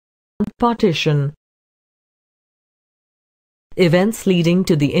Partition. Events leading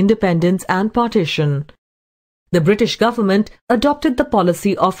to the independence and partition. The British government adopted the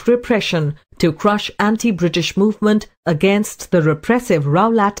policy of repression to crush anti-British movement against the repressive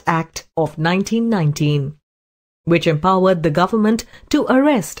Rowlatt Act of 1919, which empowered the government to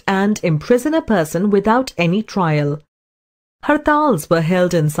arrest and imprison a person without any trial. Hartals were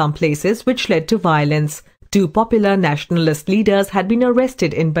held in some places which led to violence. 2 popular nationalist leaders had been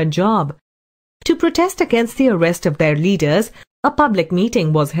arrested in Punjab. To protest against the arrest of their leaders, a public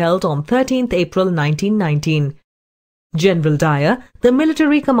meeting was held on 13th April 1919. General Dyer, the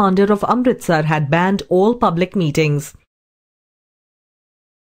military commander of Amritsar, had banned all public meetings.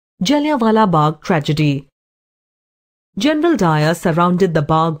 Jallianwala Bagh tragedy. General Dyer surrounded the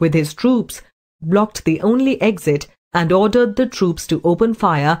Bagh with his troops, blocked the only exit, and ordered the troops to open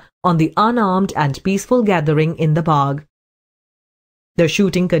fire on the unarmed and peaceful gathering in the Bagh. The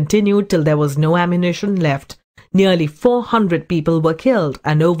shooting continued till there was no ammunition left. Nearly 400 people were killed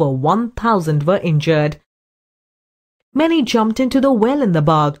and over 1,000 were injured. Many jumped into the well in the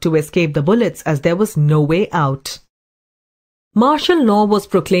Bagh to escape the bullets as there was no way out. Martial law was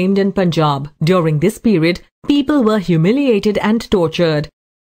proclaimed in Punjab. During this period, people were humiliated and tortured.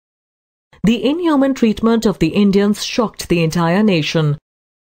 The inhuman treatment of the Indians shocked the entire nation.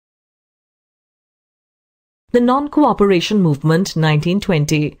 The Non-Cooperation Movement,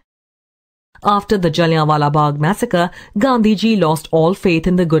 1920. After the Jallianwala Bagh massacre, Gandhiji lost all faith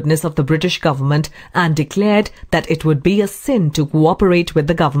in the goodness of the British government and declared that it would be a sin to cooperate with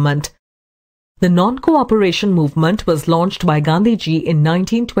the government. The Non-Cooperation Movement was launched by Gandhiji in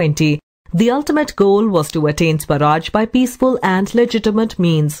 1920. The ultimate goal was to attain Swaraj by peaceful and legitimate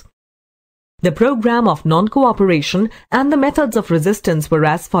means. The program of non-cooperation and the methods of resistance were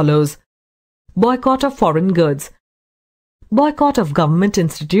as follows: boycott of foreign goods, boycott of government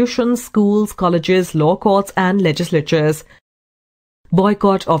institutions, schools, colleges, law courts and legislatures,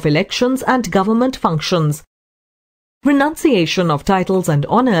 boycott of elections and government functions, renunciation of titles and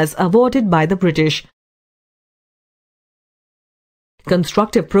honours awarded by the British.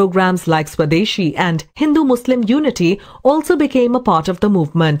 Constructive programs like Swadeshi and Hindu-Muslim unity also became a part of the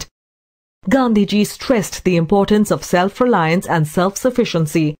movement. Gandhiji stressed the importance of self-reliance and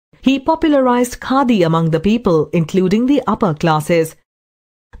self-sufficiency. He popularized khadi among the people, including the upper classes.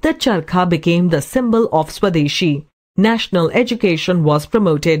 The charkha became the symbol of Swadeshi. National education was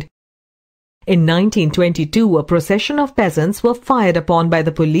promoted. In 1922, a procession of peasants were fired upon by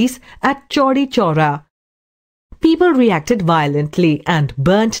the police at Chaudi Chaura. People reacted violently and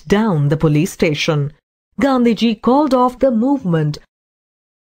burnt down the police station. Gandhiji called off the movement.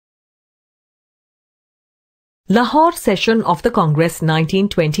 Lahore Session of the Congress,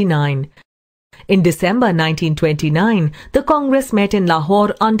 1929. In December 1929, the Congress met in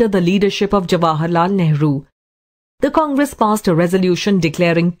Lahore under the leadership of Jawaharlal Nehru. The Congress passed a resolution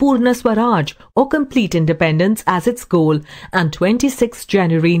declaring Purna Swaraj or complete independence as its goal, and 26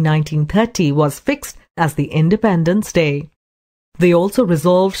 January 1930 was fixed as the Independence Day. They also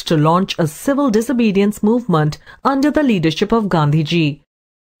resolved to launch a civil disobedience movement under the leadership of Gandhiji.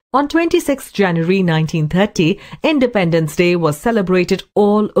 On 26 January 1930, Independence Day was celebrated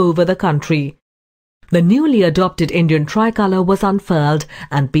all over the country. The newly adopted Indian tricolour was unfurled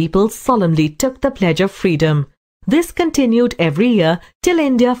and people solemnly took the pledge of freedom. This continued every year till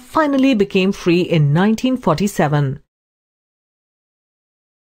India finally became free in 1947.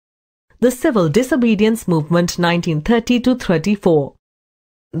 The Civil Disobedience Movement, 1930–34.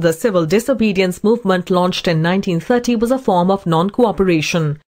 The Civil Disobedience Movement launched in 1930 was a form of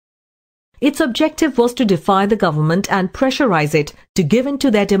non-cooperation. Its objective was to defy the government and pressurize it to give in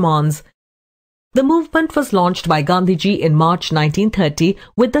to their demands. The movement was launched by Gandhiji in March 1930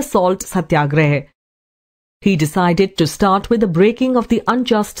 with the Salt Satyagraha. He decided to start with the breaking of the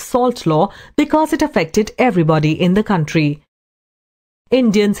unjust salt law because it affected everybody in the country.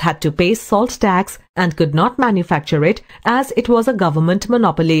 Indians had to pay salt tax and could not manufacture it as it was a government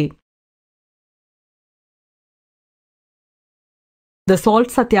monopoly. The Salt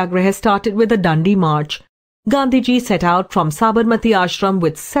Satyagraha started with a Dandi March. Gandhiji set out from Sabarmati Ashram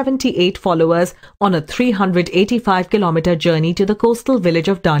with 78 followers on a 385-kilometer journey to the coastal village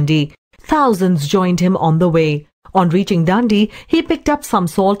of Dandi. Thousands joined him on the way. On reaching Dandi, he picked up some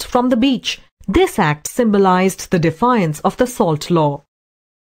salt from the beach. This act symbolized the defiance of the salt law.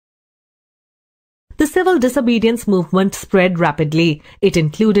 The civil disobedience movement spread rapidly. It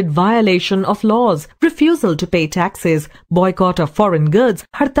included violation of laws, refusal to pay taxes, boycott of foreign goods,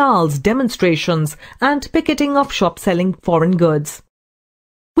 hartals, demonstrations, and picketing of shops selling foreign goods.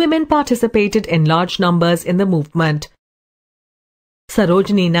 Women participated in large numbers in the movement.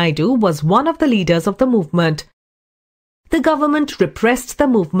 Sarojini Naidu was one of the leaders of the movement. The government repressed the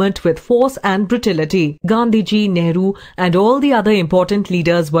movement with force and brutality. Gandhiji, Nehru, and all the other important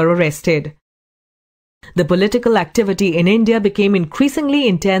leaders were arrested. The political activity in India became increasingly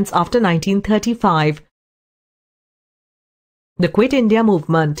intense after 1935. The Quit India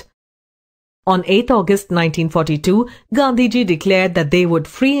Movement. On 8 August 1942, Gandhiji declared that they would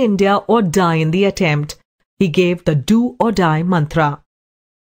free India or die in the attempt. He gave the do or die mantra.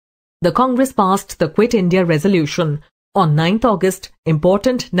 The Congress passed the Quit India resolution. On 9th August,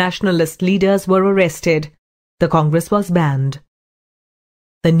 important nationalist leaders were arrested. The Congress was banned.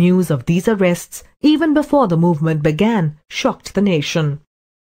 The news of these arrests, even before the movement began, shocked the nation.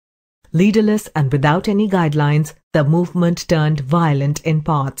 Leaderless and without any guidelines, the movement turned violent in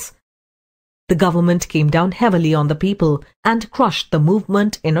parts. The government came down heavily on the people and crushed the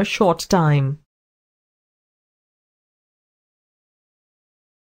movement in a short time.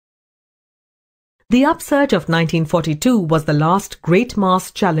 The upsurge of 1942 was the last great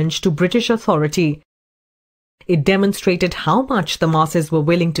mass challenge to British authority. It demonstrated how much the masses were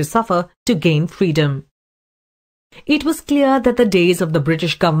willing to suffer to gain freedom. It was clear that the days of the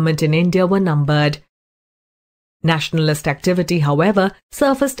British government in India were numbered. Nationalist activity, however,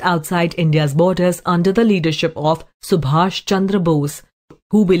 surfaced outside India's borders under the leadership of Subhash Chandra Bose,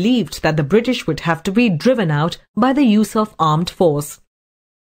 who believed that the British would have to be driven out by the use of armed force.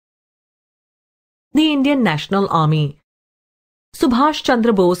 The Indian National Army. Subhash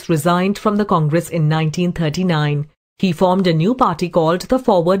Chandra Bose resigned from the Congress in 1939. He formed a new party called the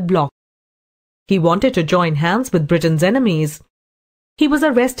Forward Bloc. He wanted to join hands with Britain's enemies. He was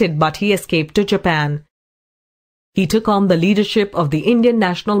arrested, but he escaped to Japan. He took on the leadership of the Indian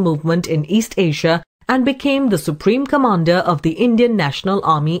national movement in East Asia and became the Supreme Commander of the Indian National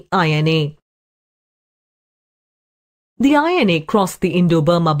Army (INA). The INA crossed the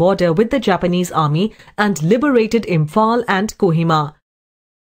Indo-Burma border with the Japanese army and liberated Imphal and Kohima.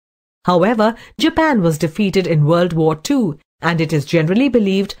 However, Japan was defeated in World War II, and it is generally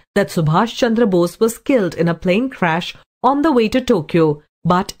believed that Subhash Chandra Bose was killed in a plane crash on the way to Tokyo,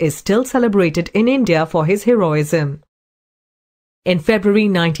 but is still celebrated in India for his heroism. In February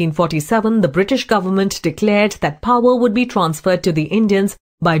 1947, the British government declared that power would be transferred to the Indians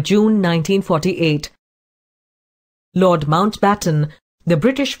by June 1948. Lord Mountbatten, the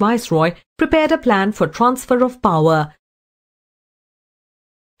British Viceroy, prepared a plan for transfer of power.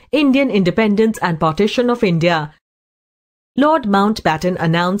 Indian independence and partition of India. Lord Mountbatten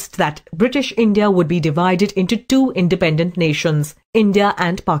announced that British India would be divided into two independent nations, India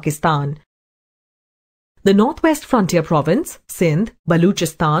and Pakistan. The Northwest Frontier Province, Sindh,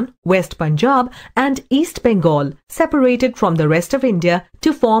 Baluchistan, West Punjab and East Bengal separated from the rest of India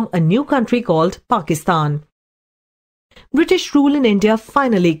to form a new country called Pakistan. British rule in India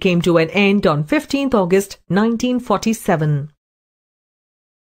finally came to an end on 15th August 1947.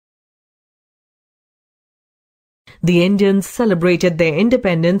 The Indians celebrated their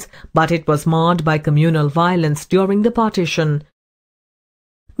independence, but it was marred by communal violence during the partition.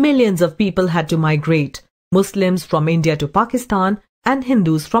 Millions of people had to migrate, Muslims from India to Pakistan and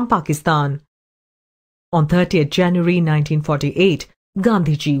Hindus from Pakistan. On 30th January 1948,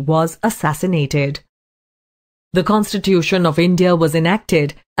 Gandhiji was assassinated. The Constitution of India was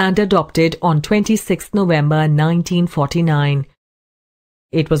enacted and adopted on 26 November 1949.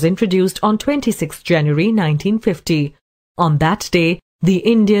 It was introduced on 26 January 1950. On that day, the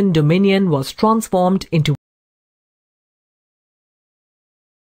Indian Dominion was transformed into